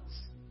 6 months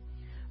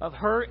of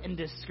hurt and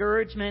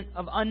discouragement,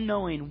 of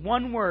unknowing,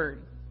 one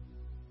word,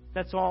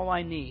 that's all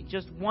I need.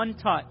 Just one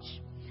touch.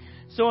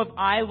 So if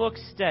I look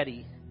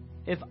steady,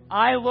 if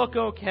I look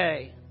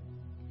okay,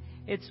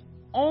 it's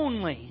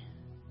only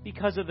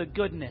because of the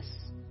goodness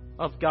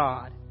of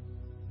God.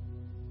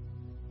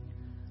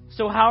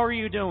 So how are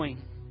you doing?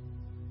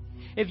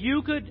 If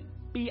you could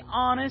be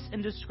honest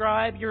and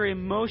describe your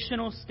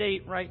emotional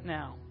state right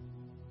now,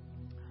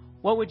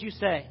 what would you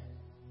say?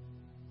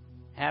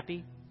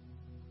 Happy?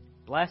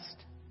 Blessed?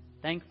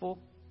 Thankful?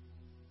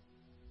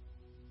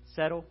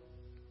 Settled?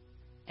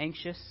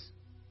 Anxious?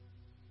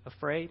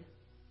 Afraid?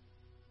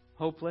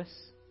 Hopeless?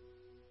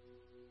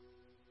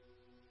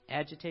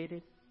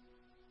 Agitated?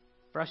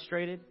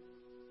 Frustrated?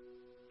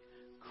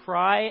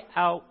 Cry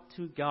out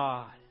to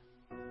God,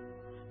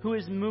 who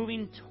is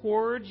moving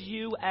towards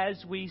you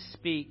as we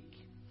speak.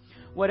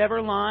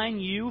 Whatever line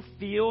you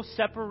feel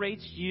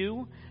separates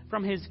you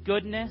from His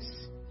goodness,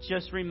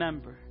 just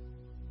remember,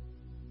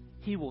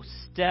 He will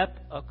step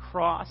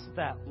across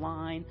that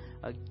line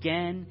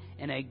again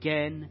and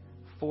again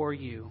for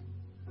you.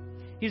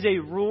 He's a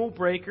rule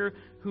breaker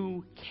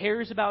who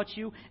cares about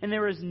you, and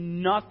there is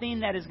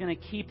nothing that is going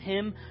to keep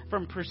Him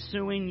from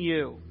pursuing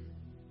you,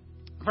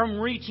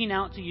 from reaching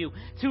out to you,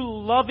 to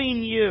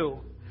loving you,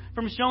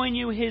 from showing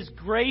you His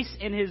grace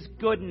and His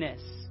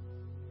goodness.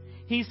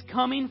 He's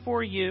coming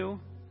for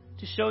you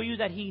to show you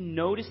that He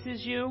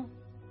notices you,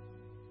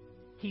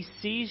 He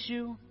sees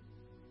you,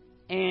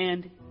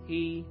 and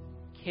He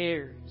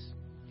cares.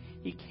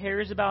 He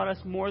cares about us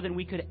more than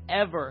we could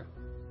ever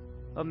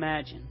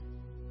imagine.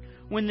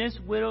 When this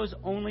widow's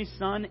only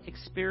son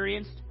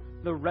experienced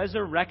the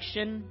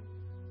resurrection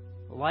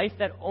life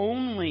that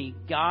only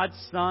God's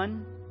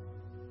Son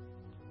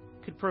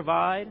could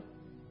provide,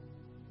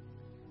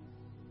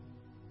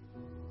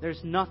 there's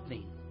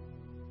nothing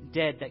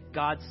dead that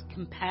God's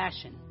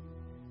compassion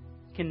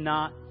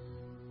cannot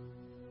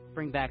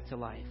bring back to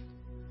life.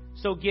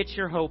 So get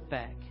your hope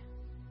back.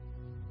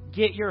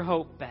 Get your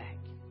hope back.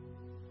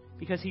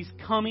 Because He's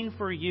coming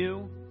for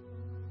you,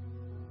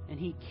 and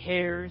He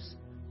cares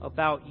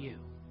about you.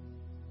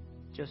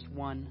 Just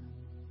one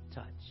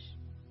touch.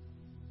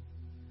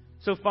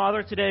 So,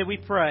 Father, today we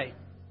pray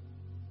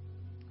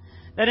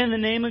that in the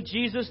name of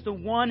Jesus, the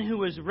one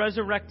who is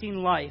resurrecting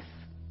life,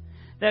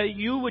 that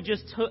You would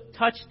just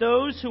touch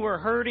those who are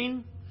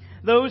hurting,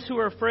 those who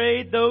are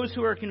afraid, those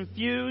who are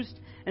confused,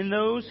 and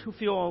those who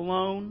feel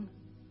alone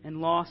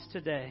and lost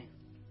today.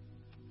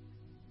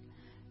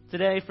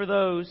 today for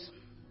those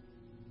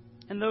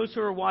and those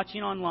who are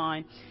watching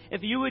online,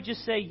 if you would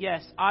just say,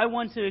 yes, I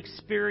want to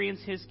experience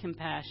His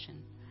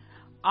compassion.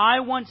 I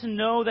want to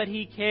know that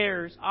He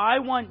cares. I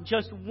want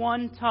just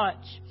one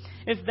touch.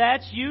 If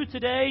that's you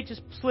today,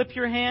 just slip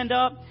your hand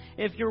up.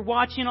 If you're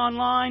watching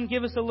online,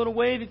 give us a little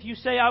wave. If you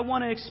say, I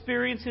want to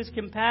experience His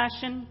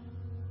compassion,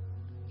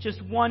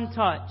 just one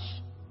touch.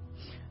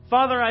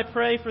 Father, I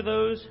pray for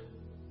those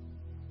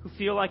who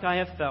feel like I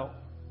have felt,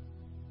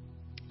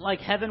 like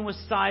heaven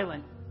was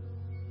silent.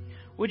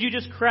 Would you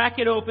just crack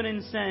it open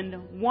and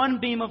send one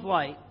beam of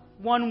light,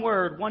 one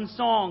word, one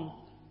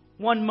song,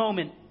 one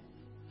moment,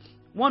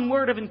 one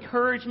word of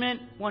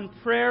encouragement, one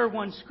prayer,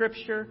 one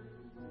scripture,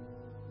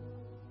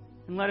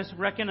 and let us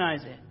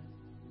recognize it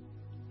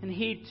and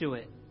heed to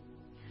it.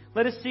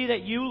 Let us see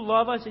that you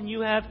love us and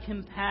you have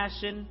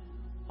compassion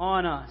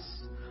on us,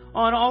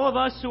 on all of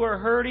us who are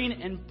hurting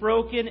and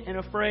broken and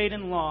afraid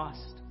and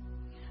lost.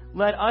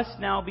 Let us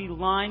now be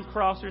line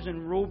crossers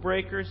and rule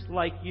breakers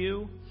like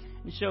you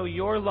and show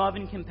your love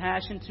and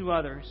compassion to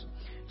others.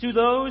 To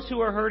those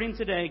who are hurting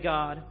today,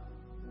 God,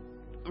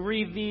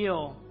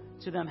 reveal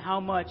to them how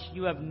much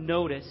you have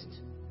noticed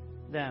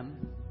them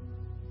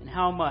and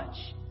how much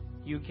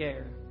you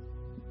care.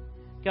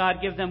 God,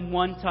 give them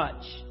one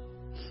touch.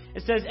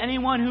 It says,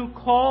 anyone who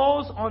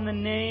calls on the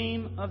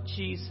name of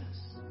Jesus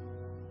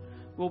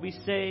will be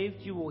saved.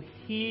 You will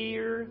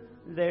hear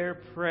their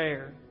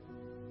prayer.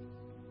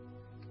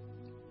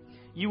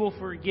 You will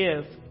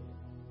forgive.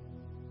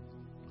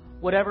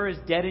 Whatever is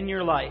dead in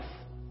your life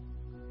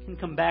can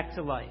come back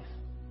to life.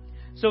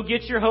 So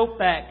get your hope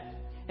back.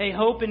 A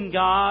hope in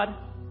God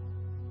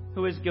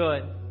who is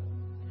good.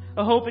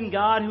 A hope in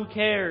God who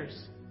cares.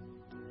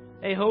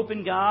 A hope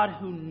in God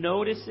who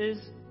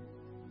notices.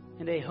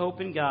 And a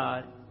hope in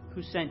God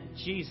who sent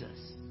Jesus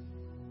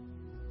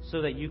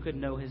so that you could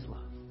know His love.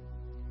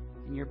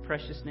 In your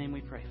precious name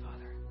we pray,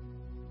 Father.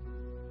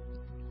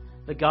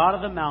 The God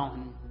of the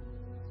mountain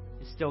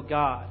is still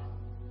God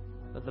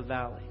of the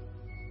valley.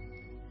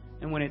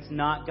 And when it's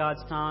not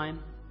God's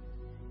time,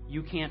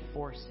 you can't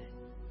force it.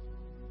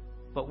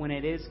 But when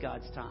it is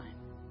God's time,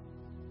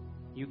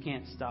 you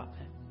can't stop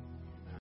it.